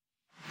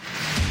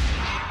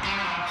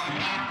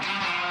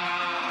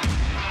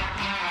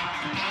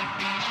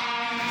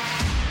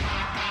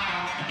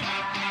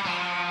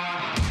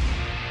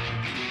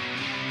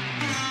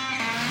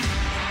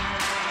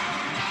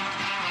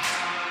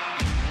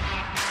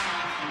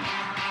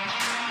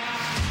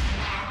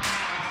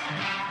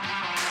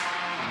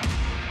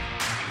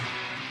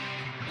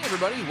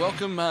everybody.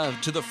 Welcome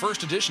to the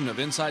first edition of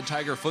Inside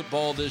Tiger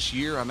Football this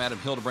year. I'm Adam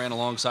Hildebrand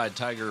alongside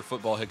Tiger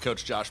football head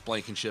coach Josh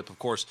Blankenship. Of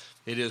course,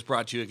 it is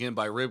brought to you again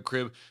by Rib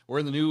Crib. We're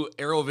in the new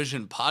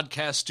AeroVision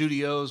podcast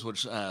studios,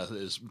 which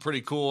is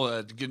pretty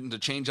cool, getting to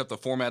change up the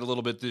format a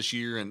little bit this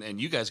year, and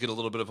you guys get a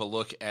little bit of a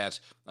look at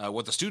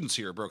what the students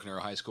here at Broken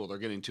Arrow High School are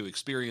getting to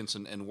experience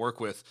and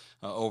work with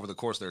over the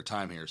course of their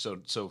time here.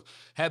 So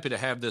happy to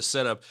have this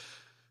set up.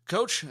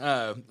 Coach,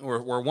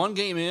 we're one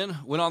game in,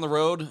 went on the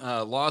road,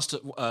 lost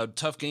a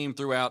tough game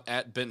throughout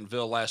at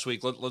Bentonville last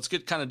week. Let's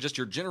get kind of just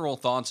your general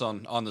thoughts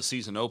on the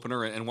season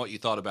opener and what you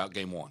thought about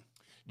game one.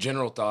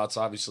 General thoughts,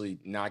 obviously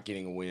not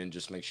getting a win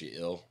just makes you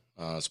ill,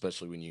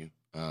 especially when you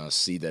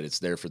see that it's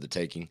there for the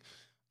taking.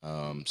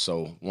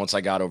 So once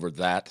I got over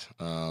that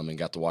and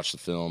got to watch the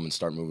film and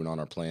start moving on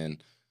our plan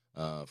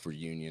for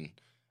Union,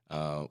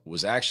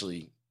 was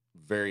actually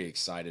very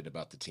excited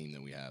about the team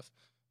that we have.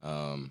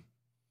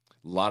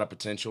 A lot of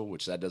potential,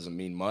 which that doesn't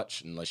mean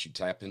much unless you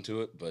tap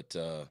into it. But,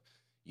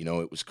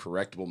 it was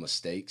correctable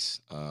mistakes,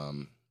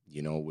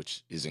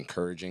 which is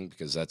encouraging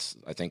because that's,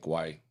 I think,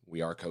 why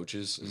we are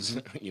coaches. Is,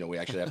 we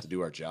actually have to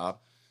do our job.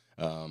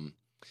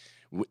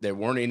 There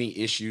weren't any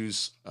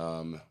issues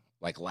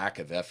like lack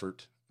of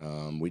effort.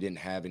 We didn't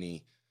have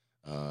any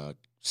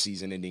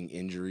season-ending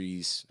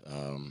injuries.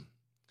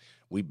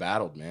 We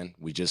battled, man.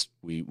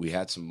 We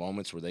had some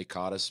moments where they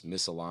caught us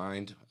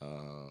misaligned,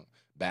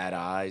 bad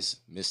eyes,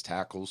 missed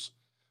tackles,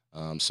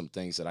 some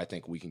things that I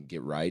think we can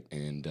get right,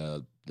 and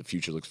the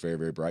future looks very,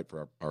 very bright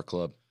for our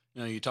club.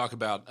 You talk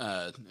about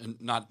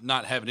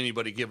not having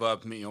anybody give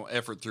up,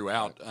 effort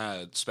throughout.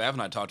 Spav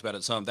and I talked about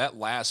it some. That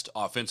last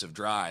offensive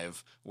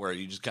drive where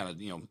you just kind of,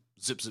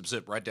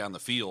 zip right down the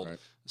field,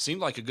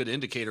 seemed like a good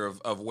indicator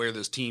of where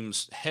this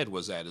team's head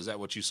was at. Is that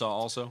what you saw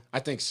also? I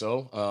think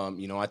so.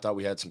 I thought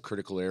we had some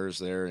critical errors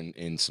there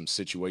in some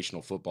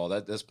situational football.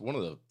 That's one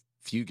of the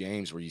few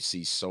games where you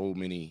see so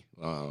many.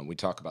 We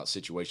talk about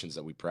situations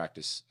that we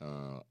practice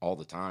all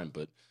the time,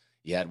 but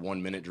you had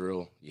 1 minute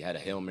drill, you had a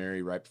Hail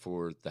Mary right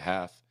before the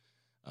half.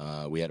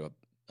 We had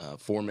a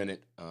 4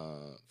 minute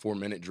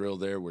drill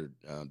there where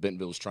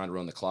Bentonville was trying to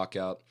run the clock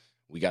out.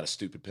 We got a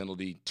stupid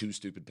penalty, 2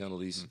 stupid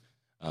penalties.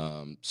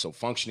 So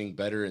functioning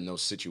better in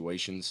those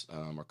situations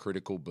are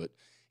critical. But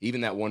even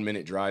that 1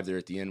 minute drive there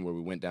at the end where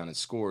we went down and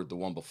scored, the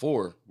one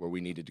before where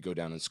we needed to go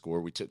down and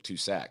score, we took 2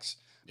 sacks.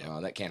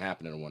 That can't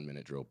happen in a 1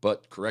 minute drill,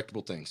 but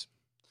correctable things.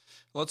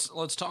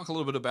 Let's talk a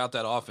little bit about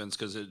that offense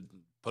because it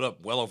put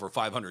up well over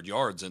 500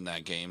 yards in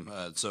that game.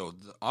 So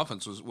the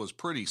offense was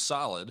pretty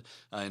solid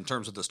in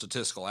terms of the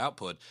statistical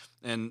output.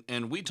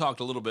 And we talked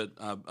a little bit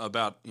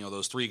about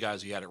those 3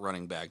 guys you had at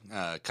running back.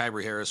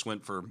 Kyrie Harris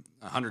went for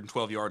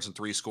 112 yards and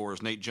 3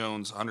 scores. Nate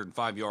Jones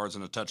 105 yards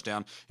and a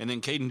touchdown, and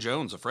then Caden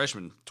Jones, a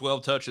freshman,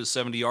 12 touches,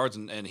 70 yards,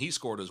 and he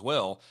scored as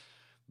well.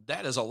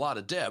 That is a lot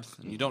of depth,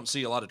 and you don't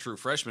see a lot of true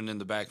freshmen in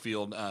the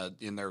backfield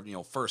in their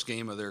first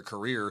game of their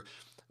career.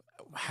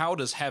 How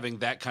does having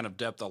that kind of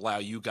depth allow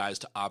you guys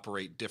to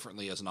operate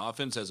differently as an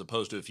offense as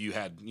opposed to if you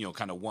had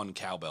kind of one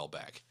cowbell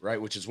back?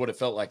 Right, which is what it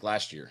felt like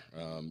last year.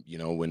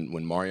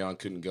 When Marion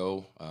couldn't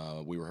go,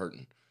 we were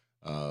hurting.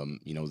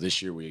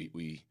 This year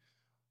we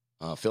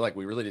feel like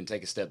we really didn't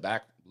take a step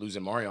back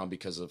losing Marion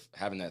because of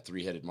having that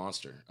 3-headed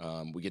monster.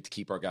 We get to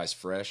keep our guys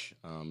fresh.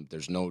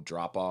 There's no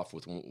drop-off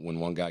when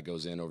one guy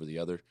goes in over the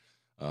other.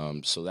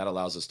 So that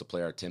allows us to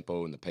play our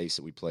tempo and the pace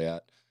that we play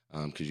at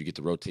because you get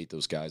to rotate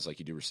those guys like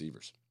you do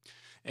receivers.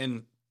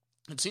 And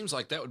it seems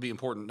like that would be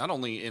important not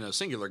only in a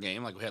singular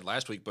game like we had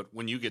last week, but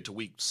when you get to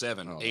week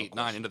 7, 8,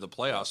 9 into the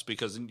playoffs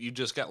because you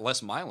just got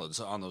less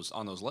mileage on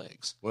those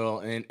legs. Well,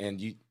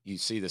 and you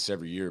see this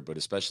every year, but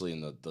especially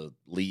in the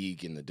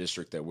league in the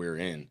district that we're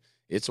in,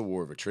 it's a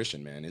war of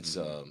attrition, man. It's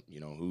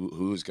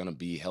who's going to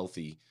be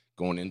healthy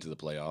going into the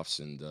playoffs,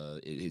 and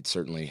it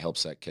certainly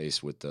helps that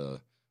case with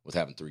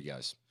having 3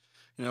 guys.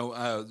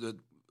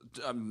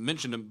 I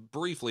mentioned him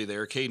briefly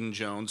there, Caden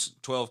Jones,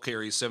 12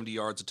 carries, 70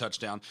 yards, a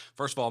touchdown.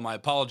 First of all, my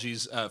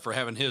apologies for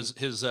having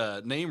his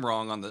name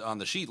wrong on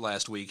the sheet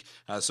last week.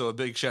 So a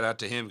big shout out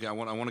to him. I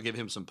want to give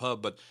him some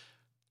pub. But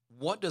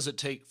what does it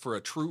take for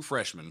a true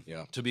freshman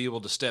to be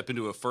able to step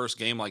into a first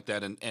game like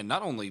that and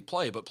not only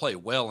play, but play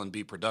well and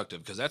be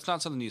productive? Because that's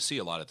not something you see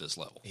a lot at this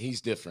level.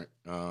 He's different,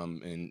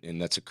 and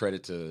that's a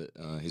credit to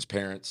his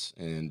parents,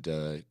 and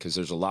because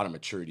there's a lot of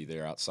maturity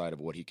there outside of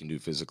what he can do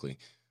physically.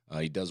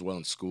 He does well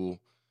in school.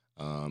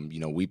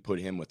 We put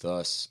him with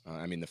us.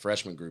 The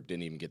freshman group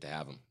didn't even get to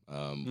have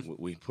him.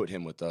 We put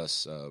him with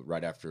us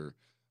right after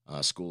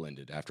school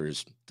ended, after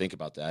his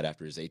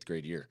 8th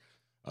grade year.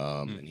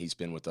 And he's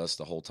been with us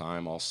the whole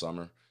time, all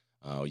summer.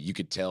 You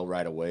could tell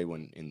right away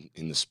when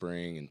in the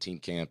spring and team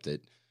camp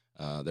that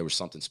there was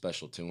something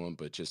special to him,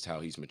 but just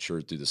how he's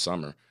matured through the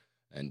summer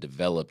and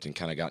developed and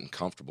kind of gotten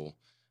comfortable.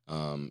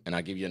 And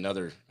I give you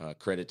another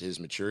credit to his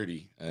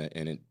maturity,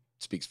 and it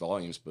speaks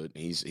volumes, but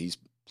he's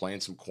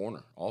playing some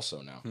corner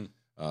also now.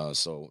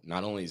 So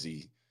not only is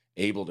he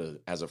able to,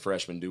 as a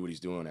freshman, do what he's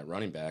doing at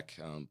running back,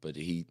 but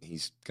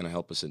he's going to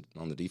help us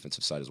on the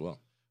defensive side as well.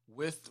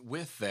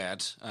 With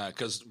that,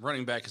 because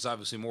running back is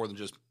obviously more than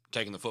just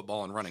taking the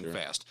football and running Sure.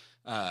 fast.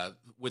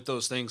 With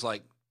those things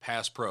like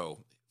pass pro,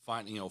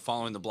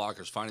 following the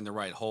blockers, finding the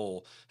right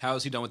hole. How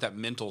has he done with that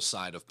mental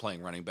side of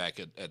playing running back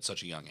at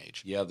such a young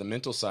age? Yeah, the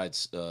mental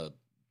side's.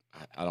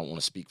 I don't want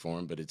to speak for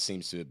him, but it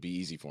seems to be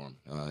easy for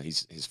him.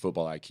 His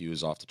football IQ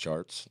is off the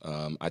charts.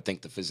 I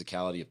think the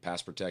physicality of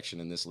pass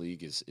protection in this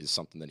league is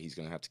something that he's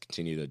going to have to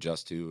continue to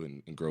adjust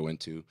to and grow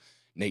into.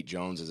 Nate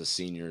Jones, as a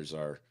senior,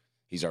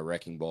 he's our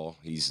wrecking ball.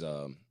 He's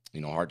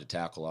hard to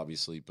tackle,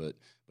 obviously, but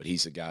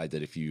he's a guy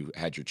that if you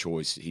had your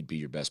choice, he'd be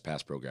your best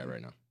pass pro guy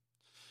right now.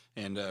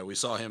 And we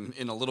saw him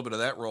in a little bit of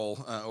that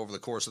role over the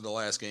course of the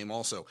last game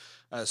also.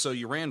 So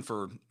you ran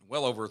for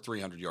well over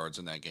 300 yards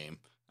in that game.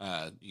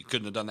 You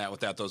couldn't have done that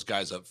without those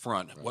guys up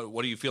front. Right.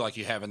 What do you feel like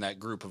you have in that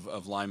group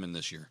of linemen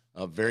this year?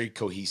 A very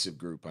cohesive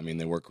group. I mean,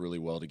 they work really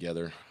well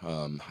together.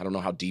 I don't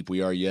know how deep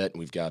we are yet.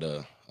 We've got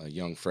a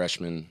young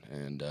freshman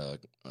and a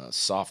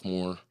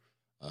sophomore,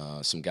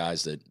 some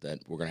guys that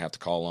we're going to have to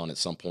call on at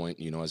some point,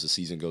 as the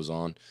season goes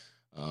on.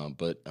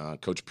 But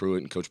Coach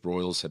Pruitt and Coach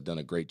Broyles have done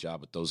a great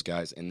job with those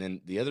guys. And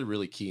then the other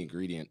really key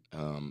ingredient,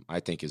 I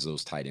think, is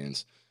those tight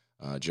ends,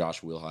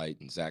 Josh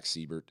Wilhite and Zach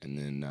Siebert, and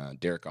then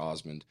Derek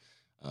Osmond.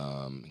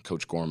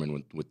 Coach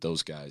Gorman with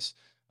those guys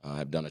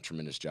have done a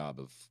tremendous job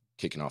of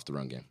kicking off the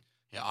run game.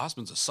 Yeah,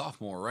 Osmond's a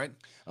sophomore, right?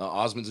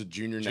 Osmond's a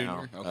junior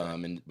now,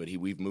 okay. But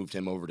we've moved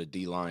him over to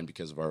D-line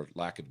because of our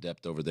lack of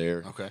depth over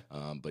there. Okay.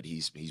 But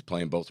he's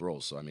playing both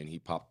roles. So, I mean, he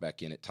popped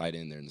back in at tight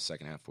end there in the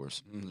second half for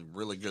us.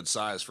 Really good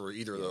size for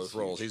either of those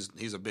roles.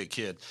 He's a big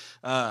kid.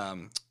 We're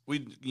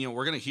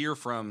going to hear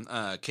from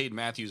Cade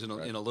Matthews in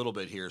a little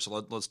bit here.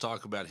 So let's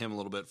talk about him a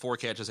little bit. 4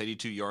 catches,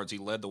 82 yards. He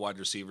led the wide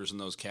receivers in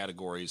those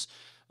categories.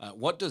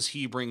 What does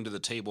he bring to the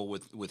table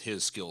with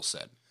his skill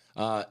set?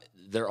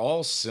 They're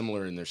all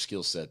similar in their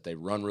skill set. They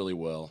run really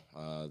well.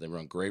 They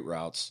run great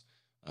routes.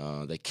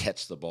 They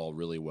catch the ball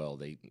really well.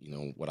 They,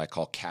 what I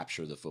call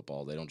capture the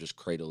football. They don't just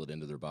cradle it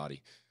into their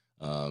body.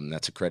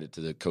 That's a credit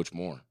to the Coach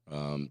Moore.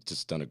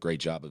 Just done a great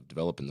job of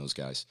developing those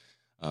guys.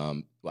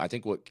 I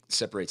think what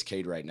separates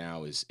Cade right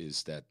now is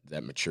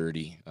that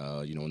maturity.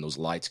 When those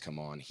lights come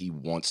on, he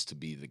wants to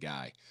be the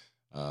guy.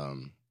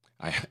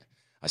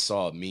 I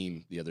saw a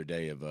meme the other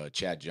day of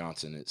Chad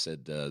Johnson. It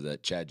said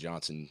that Chad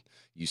Johnson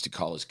used to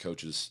call his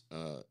coaches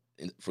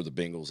for the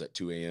Bengals at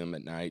 2 a.m.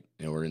 at night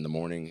or in the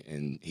morning,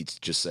 and he'd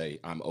just say,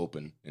 "I'm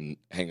open," and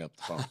hang up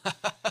the phone.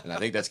 And I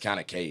think that's kind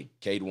of Cade.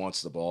 Cade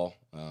wants the ball.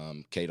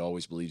 Cade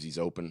always believes he's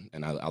open,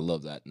 and I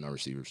love that in our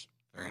receivers.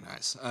 Very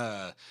nice.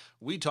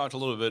 We talked a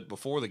little bit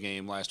before the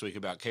game last week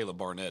about Caleb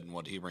Barnett and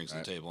what he brings to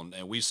the table,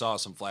 and we saw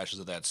some flashes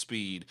of that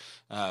speed.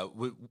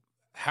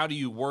 How do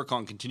you work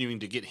on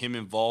continuing to get him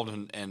involved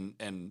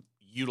and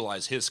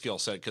utilize his skill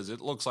set? Because it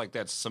looks like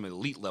that's some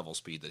elite level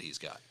speed that he's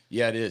got.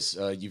 Yeah, it is.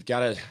 You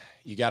got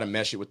to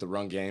mesh it with the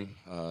run game.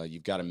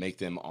 You've got to make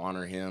them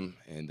honor him,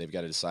 and they've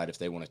got to decide if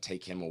they want to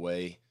take him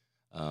away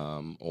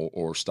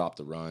or stop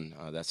the run.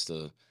 That's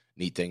the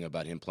neat thing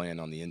about him playing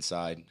on the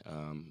inside.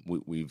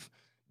 We've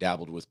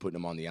dabbled with putting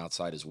him on the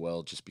outside as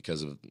well, just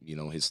because of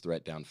his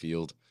threat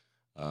downfield.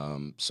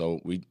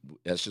 So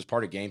that's just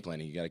part of game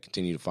planning. You got to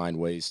continue to find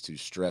ways to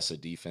stress a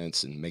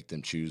defense and make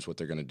them choose what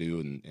they're going to do,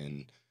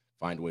 and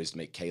find ways to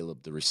make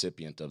Caleb the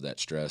recipient of that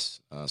stress,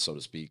 so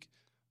to speak.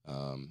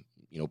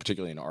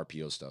 Particularly in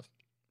RPO stuff.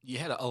 You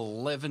had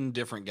 11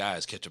 different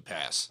guys catch a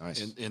pass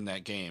in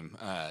that game.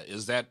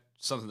 Is that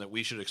something that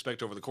we should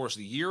expect over the course of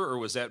the year, or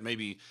was that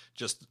maybe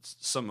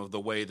just some of the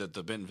way that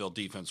the Bentonville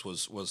defense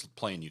was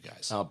playing you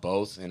guys?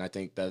 Both, and I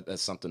think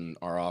that's something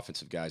our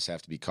offensive guys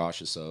have to be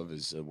cautious of.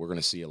 Is we're going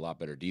to see a lot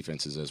better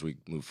defenses as we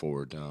move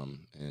forward,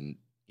 and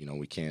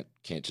we can't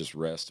just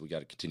rest. We got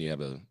to continue to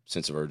have a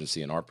sense of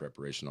urgency in our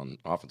preparation on the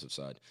offensive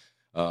side.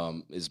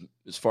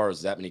 As far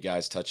as that many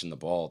guys touching the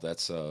ball,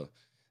 that's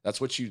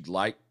what you'd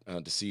like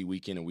to see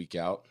week in and week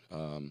out.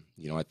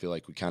 I feel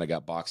like we kind of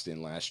got boxed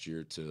in last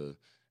year to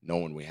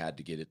knowing we had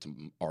to get it to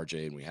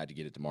RJ and we had to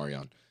get it to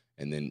Marion,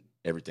 and then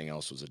everything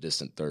else was a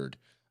distant third.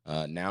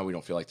 Now we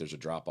don't feel like there's a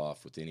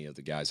drop-off with any of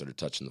the guys that are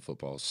touching the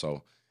football.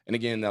 So, and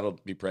again, that'll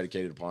be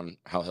predicated upon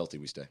how healthy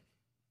we stay.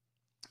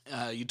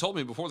 You told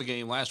me before the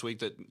game last week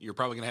that you're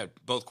probably going to have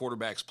both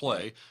quarterbacks play.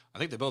 Right. I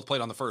think they both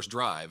played on the first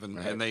drive,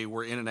 and they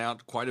were in and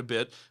out quite a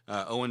bit.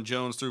 Owen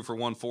Jones threw for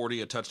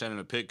 140, a touchdown and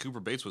a pick. Cooper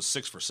Bates was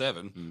 6 for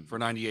 7 for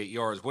 98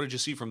 yards. What did you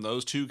see from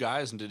those two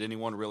guys, and did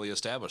anyone really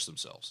establish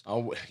themselves?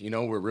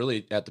 We're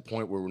really at the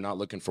point where we're not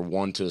looking for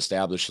one to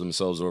establish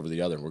themselves over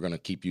the other. We're going to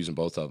keep using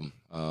both of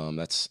them.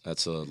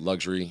 That's a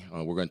luxury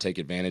we're going to take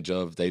advantage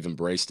of. They've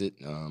embraced it.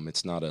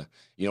 It's not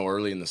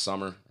early in the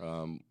summer,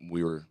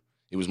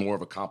 it was more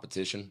of a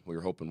competition. We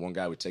were hoping one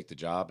guy would take the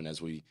job, and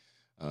as we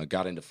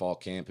got into fall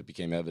camp, it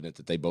became evident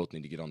that they both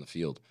need to get on the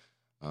field.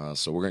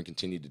 So we're going to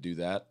continue to do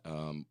that.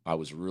 I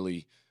was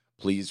really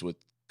pleased with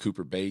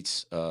Cooper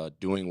Bates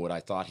doing what I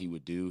thought he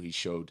would do. He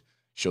showed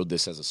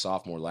this as a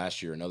sophomore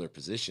last year in other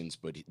positions,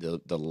 but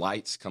the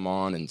lights come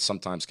on, and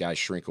sometimes guys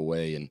shrink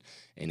away,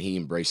 and he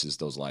embraces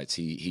those lights.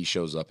 He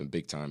shows up in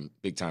big time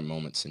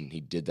moments, and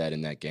he did that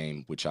in that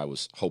game, which I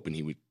was hoping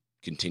he would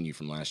continue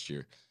from last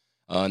year.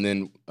 And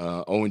then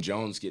Owen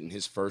Jones getting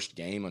his first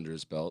game under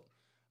his belt.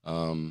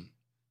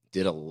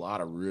 Did a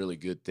lot of really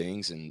good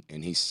things, and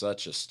he's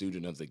such a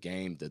student of the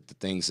game that the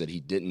things that he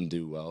didn't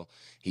do well,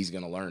 he's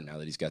going to learn now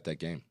that he's got that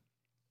game.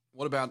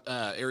 What about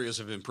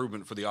areas of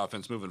improvement for the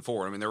offense moving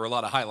forward? I mean, there were a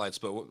lot of highlights,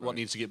 but what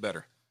needs to get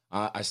better?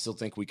 I still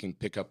think we can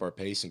pick up our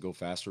pace and go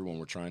faster when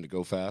we're trying to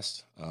go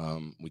fast.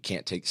 We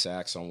can't take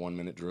sacks on 1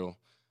 minute drill.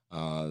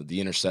 The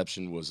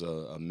interception was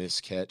a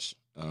missed catch.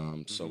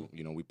 So,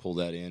 we pulled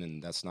that in,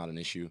 and that's not an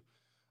issue.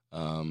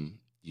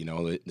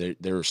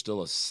 There are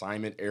still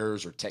assignment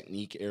errors or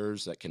technique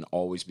errors that can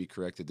always be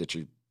corrected that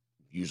you're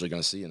usually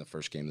going to see in the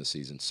first game of the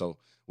season. So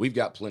we've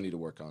got plenty to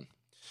work on.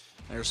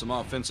 There's some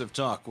offensive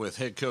talk with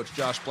head coach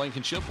Josh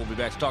Blankenship. We'll be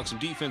back to talk some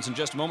defense in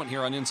just a moment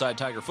here on Inside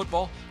Tiger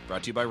Football,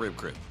 brought to you by Rib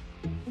Crib.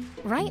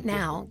 Right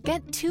now,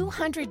 get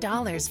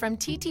 $200 from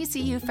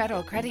TTCU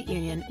Federal Credit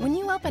Union when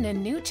you open a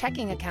new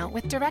checking account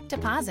with direct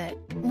deposit.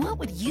 What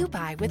would you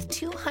buy with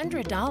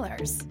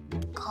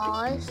 $200?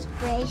 Cars,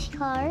 race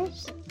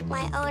cars,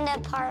 my own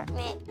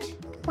apartment,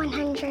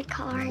 100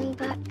 coloring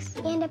books,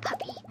 and a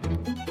puppy.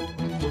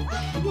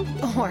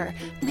 Or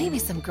maybe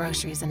some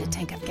groceries and a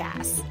tank of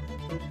gas.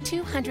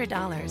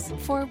 $200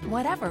 for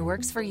whatever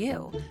works for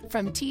you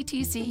from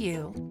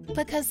TTCU,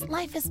 because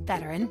life is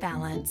better in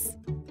balance.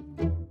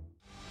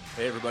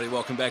 Hey everybody,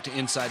 welcome back to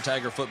Inside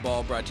Tiger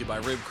Football, brought to you by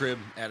Rib Crib.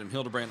 Adam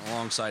Hildebrandt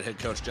alongside head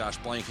coach Josh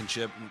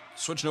Blankenship.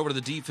 Switching over to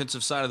the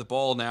defensive side of the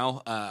ball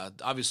now.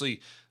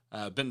 Obviously,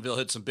 Bentonville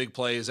hit some big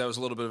plays. That was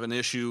a little bit of an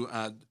issue.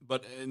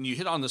 And you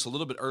hit on this a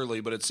little bit early,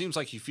 but it seems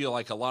like you feel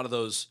like a lot of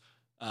those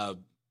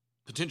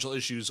potential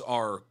issues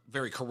are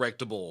very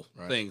correctable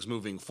things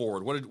moving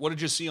forward. What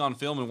did you see on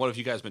film, and what have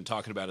you guys been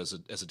talking about as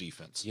a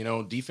defense?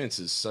 Defense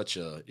is such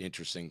an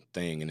interesting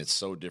thing, and it's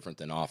so different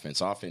than offense.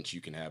 Offense,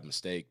 you can have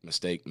mistake,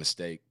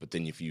 but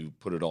then if you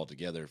put it all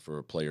together for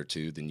a play or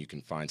two, then you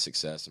can find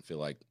success and feel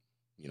like,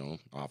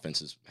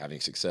 offense is having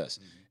success.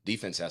 Mm-hmm.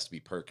 Defense has to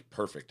be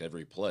perfect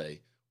every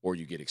play, or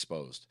you get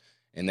exposed.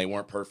 And they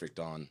weren't perfect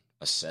on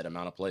a set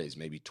amount of plays,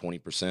 maybe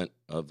 20%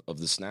 of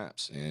the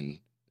snaps. And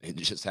it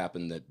just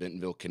happened that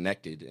Bentonville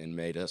connected and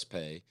made us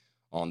pay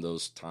on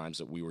those times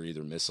that we were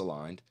either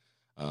misaligned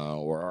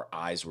or our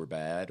eyes were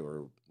bad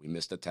or we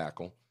missed a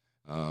tackle,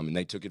 and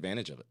they took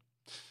advantage of it.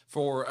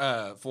 For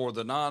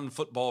the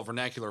non-football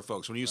vernacular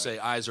folks, when you say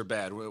eyes are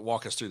bad,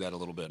 walk us through that a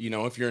little bit.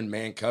 If you're in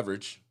man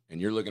coverage and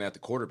you're looking at the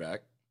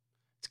quarterback,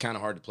 it's kind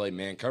of hard to play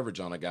man coverage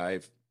on a guy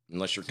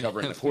unless you're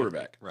covering the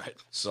quarterback. Right.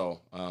 So,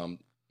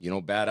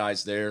 bad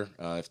eyes there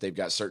if they've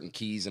got certain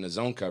keys in a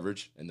zone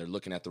coverage and they're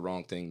looking at the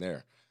wrong thing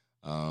there.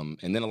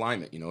 And then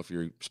alignment, if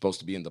you're supposed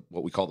to be in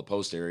what we call the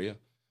post area,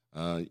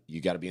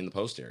 you got to be in the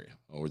post area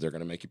or they're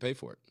going to make you pay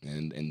for it.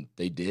 And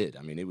they did.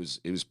 I mean, it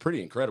was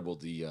pretty incredible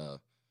the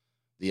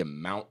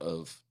amount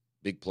of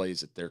big plays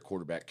that their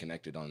quarterback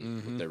connected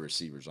on with their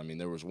receivers. I mean,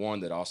 there was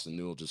one that Austin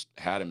Newell just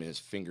had him in his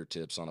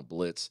fingertips on a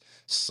blitz.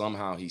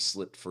 Somehow he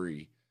slipped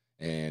free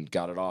and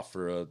got it off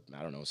for a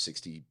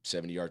 60,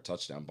 70-yard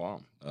touchdown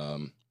bomb.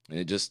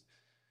 And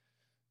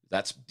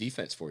that's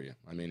defense for you.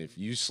 I mean, if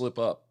you slip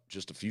up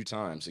just a few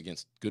times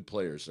against good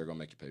players, they're going to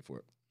make you pay for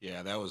it.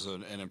 Yeah, that was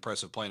an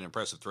impressive play and an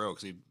impressive throw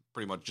because he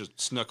pretty much just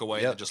snuck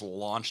away and just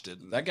launched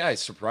it. That guy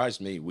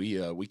surprised me.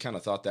 We kind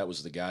of thought that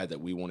was the guy that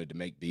we wanted to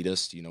make beat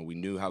us. We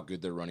knew how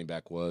good their running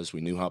back was.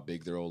 We knew how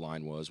big their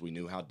O-line was. We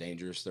knew how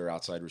dangerous their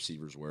outside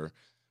receivers were.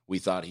 We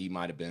thought he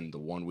might have been the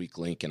one weak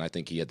link, and I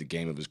think he had the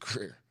game of his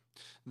career.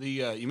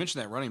 You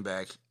mentioned that running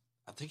back.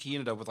 I think he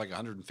ended up with like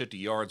 150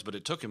 yards, but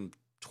it took him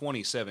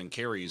 27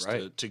 carries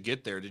to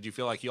get there. Did you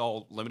feel like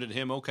y'all limited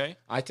him okay?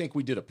 I think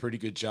we did a pretty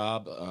good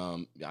job.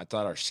 I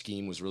thought our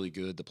scheme was really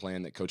good, the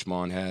plan that Coach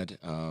Mon had.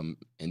 And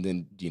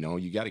then,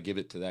 you got to give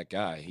it to that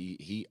guy.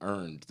 He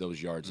earned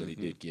those yards that he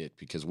did get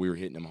because we were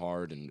hitting him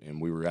hard and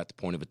we were at the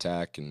point of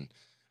attack. And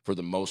for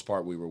the most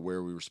part, we were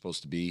where we were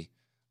supposed to be.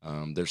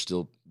 There's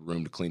still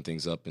room to clean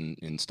things up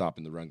and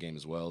stopping the run game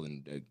as well.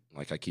 And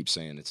like I keep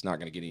saying, it's not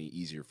going to get any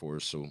easier for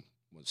us. So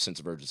sense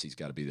of urgency's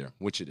got to be there,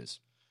 which it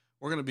is.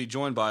 We're going to be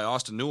joined by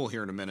Austin Newell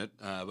here in a minute,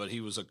 but he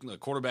was a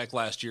quarterback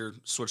last year,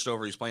 switched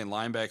over. He's playing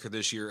linebacker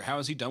this year. How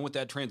has he done with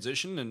that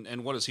transition,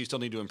 and what does he still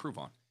need to improve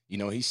on?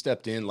 He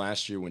stepped in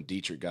last year when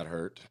Dietrich got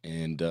hurt,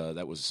 and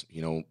that was,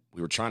 we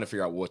were trying to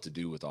figure out what to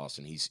do with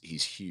Austin.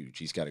 He's huge.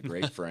 He's got a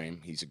great frame.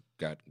 He's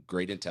got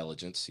great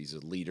intelligence. He's a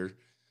leader,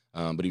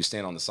 but he was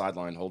standing on the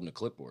sideline holding a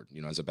clipboard,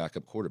 as a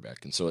backup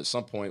quarterback. And so at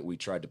some point we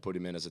tried to put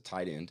him in as a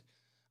tight end.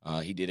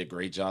 He did a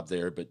great job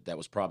there, but that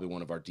was probably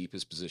one of our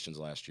deepest positions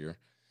last year.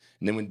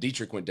 And then when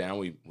Dietrich went down,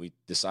 we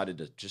decided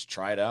to just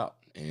try it out.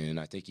 And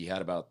I think he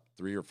had about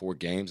 3 or 4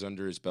 games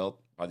under his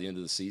belt by the end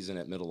of the season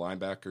at middle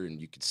linebacker,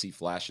 and you could see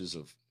flashes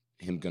of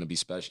him going to be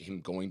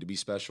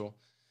special.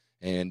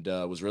 And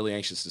was really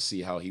anxious to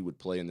see how he would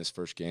play in this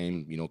first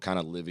game, kind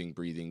of living,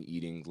 breathing,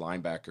 eating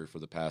linebacker for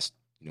the past,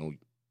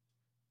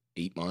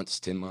 8 months,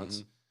 10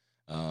 months.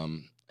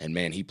 And,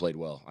 man, he played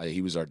well.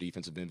 He was our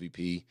defensive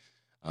MVP.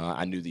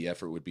 I knew the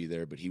effort would be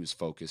there, but he was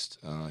focused.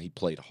 He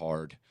played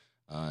hard.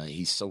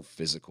 He's so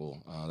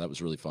physical. That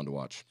was really fun to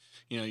watch.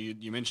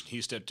 You mentioned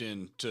he stepped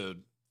in to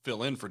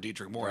fill in for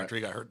Dietrich Moore Right. after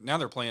he got hurt. Now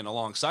they're playing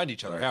alongside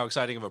each other. Right. How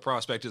exciting of a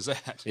prospect is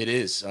that? It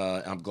is.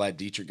 I'm glad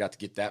Dietrich got to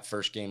get that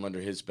first game under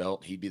his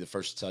belt. He'd be the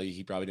first to tell you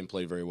he probably didn't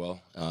play very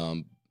well.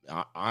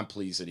 I'm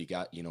pleased that he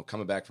got,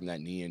 coming back from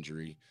that knee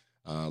injury.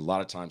 A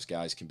lot of times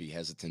guys can be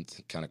hesitant,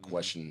 kind of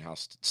question how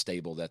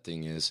stable that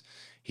thing is.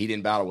 He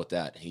didn't battle with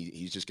that.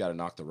 He's just got to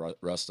knock the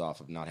rust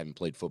off of not having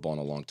played football in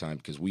a long time,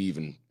 because we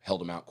even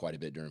held him out quite a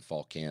bit during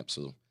fall camp.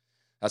 So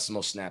that's the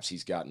most snaps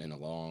he's gotten in a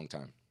long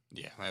time.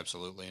 Yeah,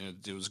 absolutely.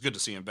 And it was good to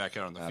see him back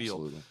out on the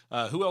Absolutely.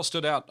 field. Who else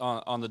stood out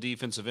on the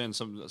defensive end?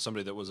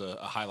 Somebody that was a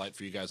highlight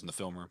for you guys in the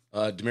film room?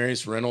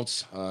 Demarius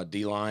Reynolds,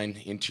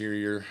 D-line,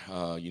 interior.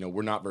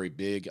 We're not very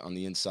big on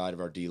the inside of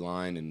our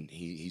D-line, and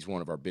he's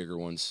one of our bigger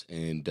ones.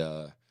 And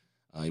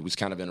he was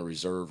kind of in a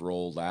reserve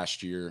role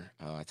last year.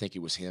 I think it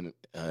was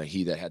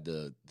he that had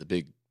the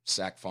big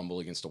sack fumble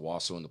against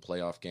Owasso in the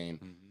playoff game.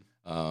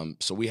 Mm-hmm.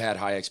 So we had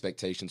high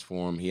expectations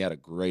for him. He had a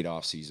great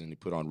offseason. He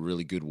put on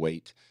really good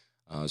weight.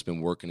 Has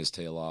been working his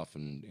tail off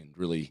and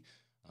really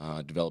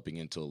developing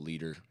into a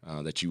leader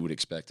that you would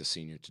expect a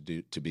senior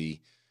to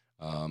be.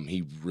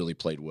 He really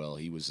played well.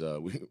 He was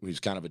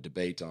kind of a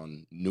debate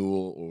on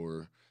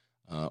Newell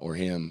or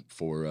him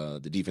for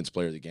the defense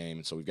player of the game,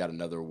 and so we've got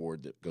another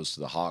award that goes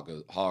to the hog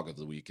of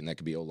the week, and that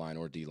could be O-line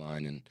or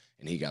D-line, and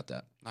he got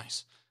that.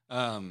 Nice.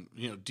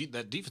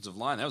 That defensive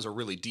line, that was a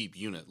really deep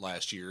unit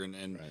last year, and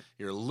Right.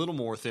 you're a little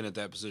more thin at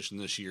that position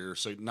this year,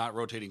 so not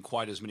rotating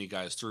quite as many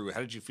guys through. How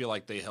did you feel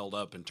like they held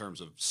up in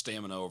terms of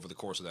stamina over the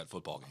course of that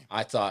football game?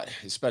 I thought,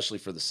 especially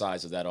for the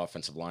size of that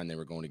offensive line they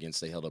were going against,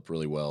 they held up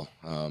really well.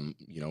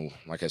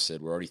 Like I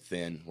said, we're already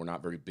thin. We're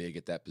not very big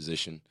at that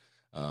position,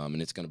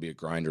 and it's going to be a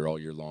grinder all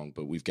year long.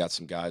 But we've got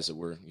some guys that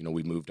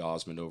we moved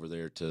Osmond over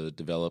there to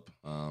develop,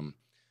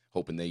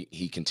 hoping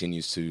he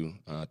continues to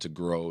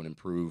grow and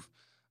improve.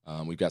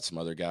 We've got some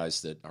other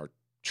guys that are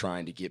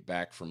trying to get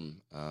back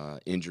from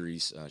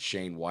injuries.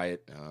 Shane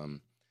Wyatt,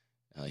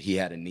 he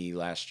had a knee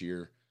last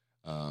year.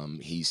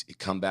 He's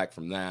come back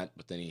from that,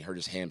 but then he hurt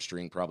his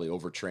hamstring, probably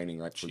overtraining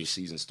right before the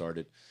season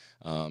started.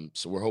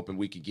 So we're hoping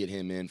we could get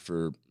him in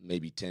for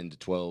maybe 10 to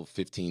 12,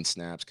 15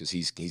 snaps, because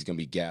he's going to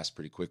be gassed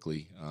pretty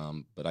quickly.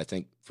 But I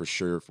think for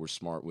sure, if we're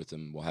smart with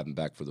him, we'll have him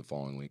back for the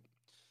following week.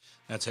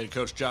 That's head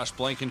coach Josh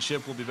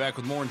Blankenship. We'll be back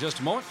with more in just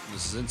a moment.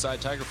 This is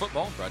Inside Tiger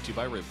Football, brought to you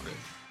by Rib Crib.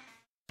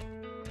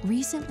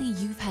 Recently,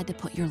 you've had to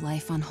put your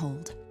life on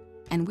hold,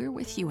 and we're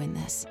with you in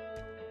this.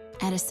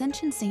 At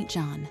Ascension St.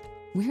 John,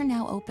 we're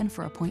now open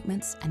for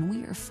appointments, and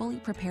we are fully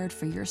prepared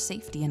for your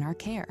safety in our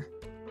care.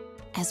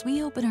 As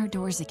we open our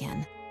doors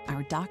again,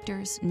 our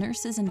doctors,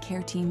 nurses, and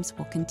care teams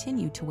will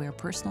continue to wear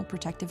personal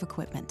protective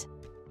equipment.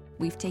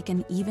 We've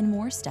taken even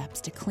more steps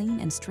to clean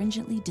and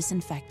stringently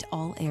disinfect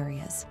all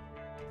areas.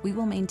 We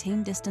will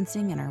maintain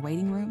distancing in our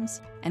waiting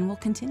rooms, and will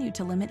continue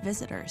to limit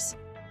visitors.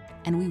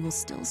 And we will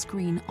still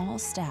screen all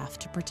staff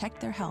to protect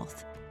their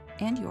health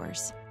and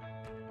yours.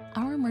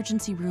 Our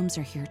emergency rooms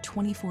are here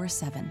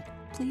 24/7.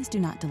 Please do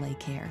not delay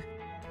care.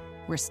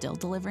 We're still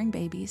delivering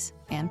babies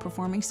and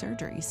performing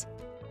surgeries.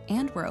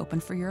 And we're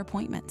open for your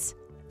appointments,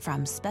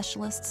 from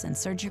specialists and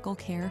surgical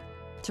care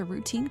to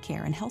routine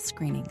care and health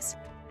screenings.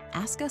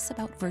 Ask us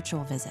about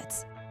virtual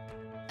visits.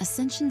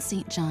 Ascension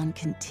St. John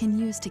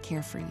continues to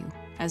care for you,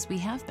 as we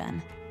have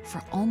been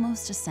for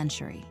almost a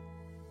century.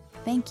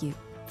 Thank you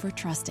for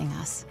trusting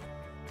us.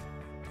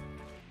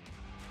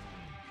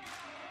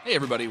 Hey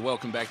everybody,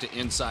 welcome back to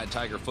Inside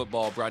Tiger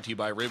Football, brought to you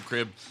by Rib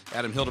Crib.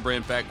 Adam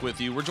Hildebrand back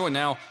with you. We're joined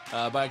now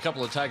by a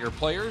couple of Tiger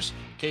players,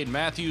 Cade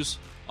Matthews,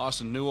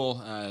 Austin Newell,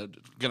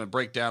 going to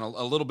break down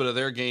a little bit of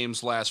their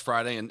games last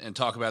Friday and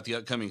talk about the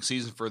upcoming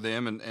season for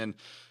them. And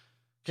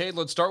Cade,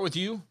 let's start with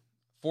you.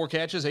 4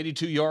 catches,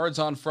 82 yards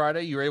on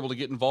Friday. You were able to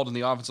get involved in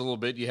the offense a little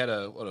bit. You had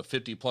a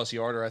 50-plus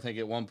yarder, I think,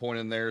 at one point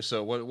in there.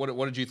 So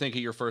what did you think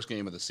of your first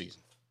game of the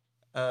season?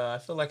 I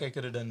feel like I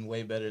could have done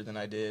way better than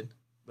I did,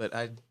 but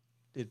I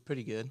did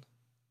pretty good.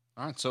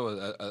 All right, so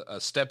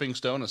a stepping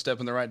stone, a step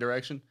in the right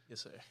direction.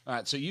 Yes, sir. All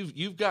right, so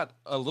you've got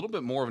a little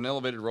bit more of an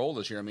elevated role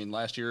this year. I mean,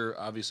 last year,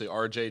 obviously,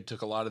 RJ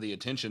took a lot of the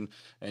attention,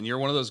 and you're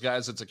one of those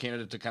guys that's a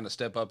candidate to kind of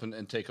step up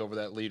and take over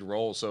that lead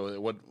role.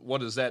 So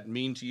what does that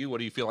mean to you? What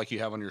do you feel like you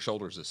have on your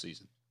shoulders this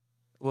season?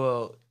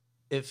 Well,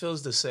 it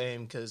feels the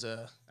same because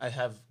I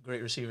have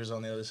great receivers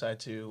on the other side,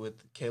 too,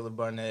 with Caleb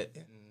Barnett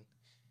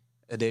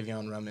and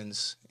Davion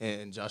Rummins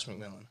and Josh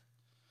McMillan.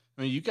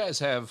 I mean, you guys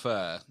have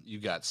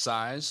you've got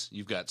size,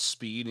 you've got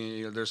speed,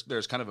 and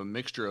there's kind of a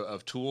mixture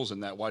of tools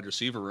in that wide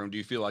receiver room. Do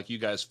you feel like you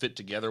guys fit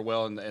together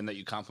well and that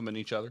you complement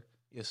each other?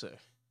 Yes, sir.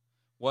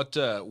 What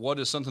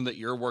is something that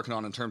you're working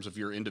on in terms of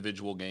your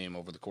individual game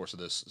over the course of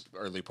this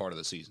early part of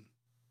the season?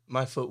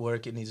 My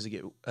footwork, it needs to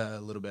get a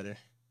little better.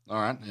 All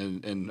right,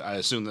 and I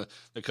assume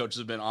the coaches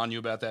have been on you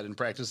about that in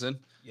practice then?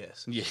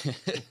 Yes. Yeah.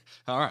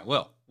 All right,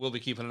 well, we'll be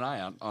keeping an eye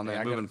out on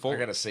that moving forward. I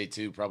got to say,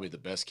 too, probably the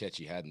best catch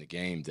he had in the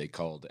game, they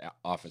called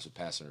offensive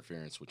pass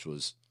interference, which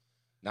was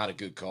not a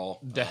good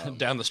call.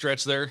 Down the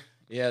stretch there?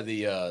 Yeah,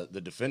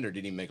 the defender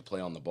didn't even make a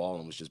play on the ball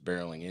and was just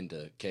barreling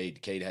into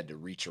Cade. Cade had to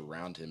reach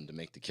around him to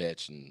make the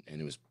catch, and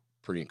it was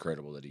pretty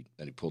incredible that he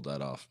pulled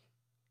that off.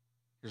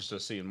 You're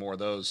just seeing more of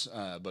those,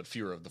 but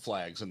fewer of the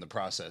flags in the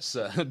process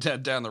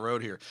down the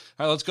road here.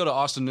 All right, let's go to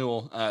Austin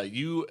Newell.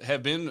 You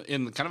have been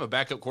in kind of a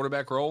backup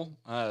quarterback role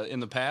in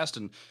the past,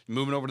 and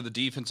moving over to the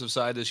defensive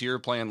side this year,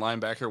 playing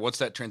linebacker. What's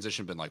that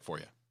transition been like for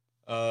you?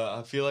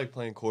 I feel like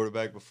playing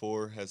quarterback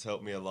before has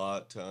helped me a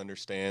lot to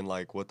understand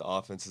like what the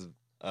offensive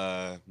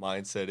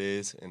mindset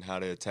is and how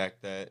to attack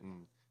that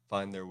and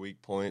find their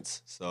weak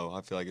points. So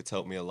I feel like it's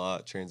helped me a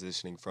lot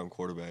transitioning from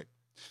quarterback.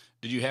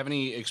 Did you have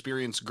any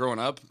experience growing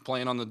up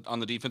playing on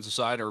the defensive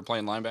side or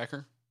playing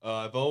linebacker?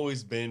 I've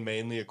always been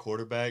mainly a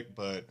quarterback,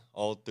 but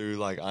all through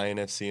like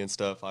INFC and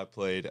stuff, I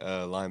played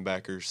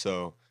linebacker.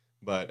 So,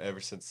 but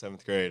ever since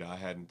 7th grade, I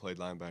hadn't played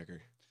linebacker.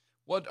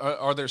 What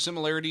are there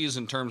similarities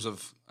in terms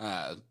of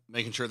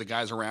making sure the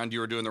guys around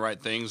you are doing the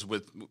right things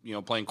with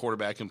playing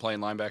quarterback and playing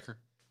linebacker?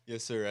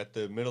 Yes, sir. At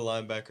the middle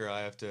linebacker,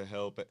 I have to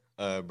help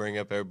bring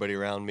up everybody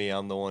around me.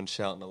 I'm the one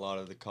shouting a lot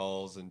of the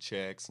calls and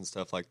checks and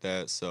stuff like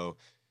that. So.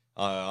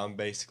 I'm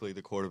basically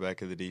the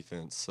quarterback of the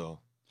defense. So,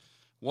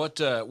 what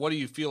do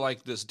you feel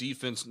like this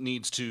defense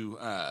needs to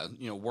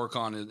work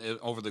on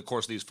over the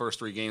course of these first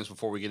 3 games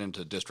before we get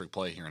into district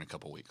play here in a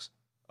couple weeks?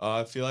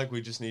 I feel like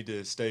we just need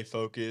to stay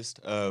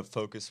focused,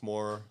 focus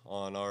more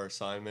on our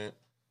assignment,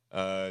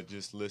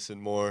 just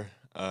listen more,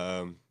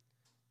 and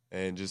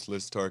just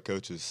listen to our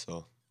coaches.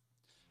 So.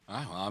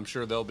 Well, I'm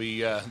sure they'll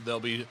be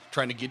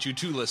trying to get you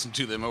to listen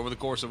to them over the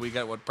course of we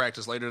got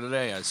practice later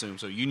today, I assume.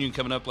 So Union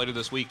coming up later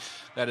this week.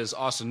 That is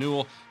Austin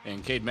Newell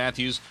and Cade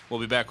Matthews. We'll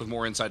be back with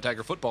more Inside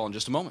Tiger football in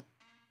just a moment.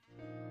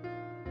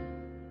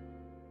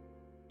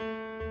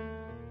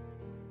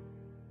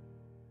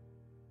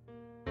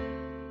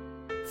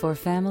 For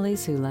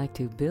families who like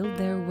to build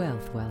their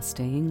wealth while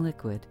staying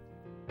liquid,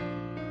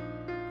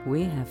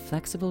 we have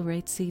flexible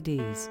rate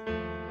CDs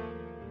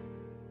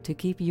to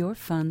keep your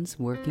funds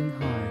working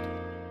hard,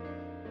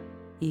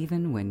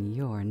 even when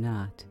you're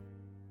not.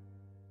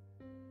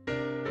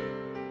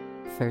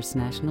 First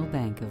National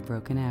Bank of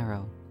Broken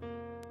Arrow.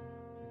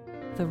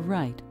 The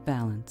right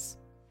balance.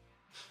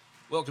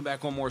 Welcome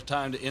back one more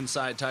time to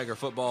Inside Tiger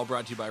Football,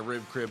 brought to you by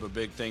Rib Crib. A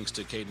big thanks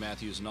to Cade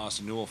Matthews and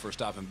Austin Newell for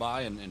stopping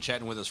by and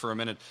chatting with us for a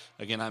minute.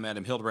 Again, I'm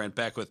Adam Hildebrand,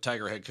 back with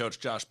Tiger head coach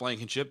Josh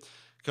Blankenship.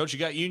 Coach, you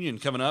got Union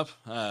coming up.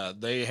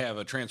 They have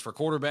a transfer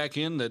quarterback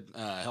in that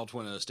helped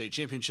win a state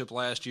championship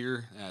last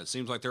year. It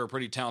seems like they're a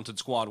pretty talented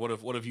squad.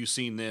 What have you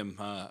seen them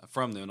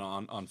from them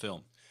on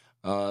film?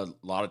 A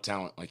lot of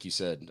talent, like you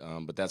said,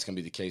 but that's going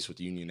to be the case with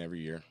Union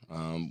every year.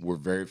 We're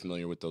very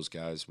familiar with those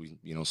guys. We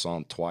saw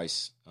them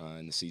twice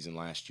in the season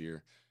last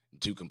year,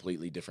 2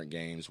 completely different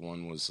games.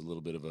 One was a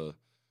little bit of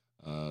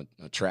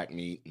a track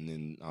meet, and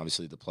then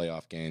obviously the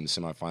playoff game, the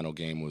semifinal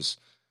game was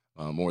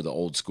more the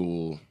old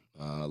school.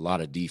 A lot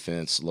of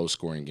defense,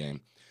 low-scoring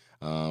game.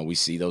 We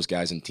see those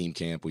guys in team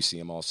camp. We see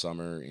them all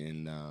summer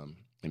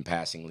in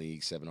passing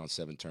leagues,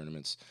 7-on-7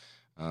 tournaments.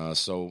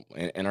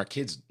 And our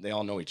kids, they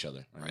all know each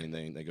other. Right? I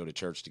mean, they go to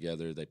church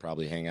together. They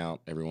probably hang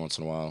out every once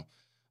in a while.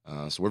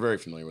 So we're very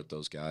familiar with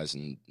those guys.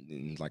 And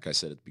like I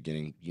said at the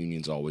beginning,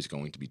 Union's always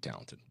going to be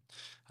talented.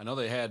 I know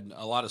they had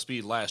a lot of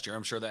speed last year.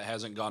 I'm sure that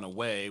hasn't gone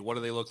away. What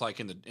do they look like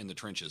in the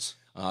trenches?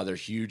 They're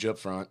huge up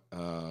front.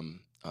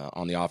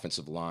 On the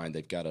offensive line,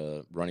 they've got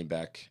a running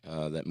back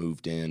that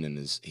moved in, and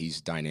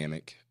he's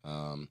dynamic.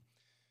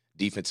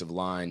 Defensive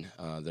line,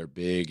 they're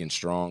big and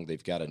strong.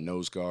 They've got a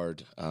nose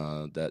guard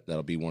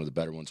that'll be one of the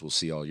better ones we'll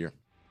see all year.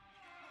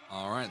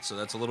 All right, so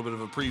that's a little bit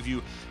of a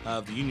preview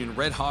of the Union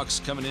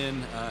Redhawks coming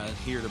in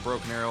here to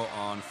Broken Arrow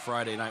on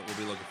Friday night. We'll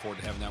be looking forward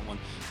to having that one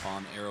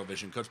on Arrow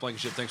Vision. Coach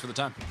Blankenship, thanks for the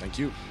time. Thank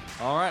you.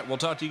 All right, we'll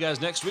talk to you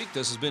guys next week.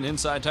 This has been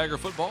Inside Tiger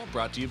Football,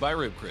 brought to you by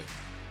Rib Crib.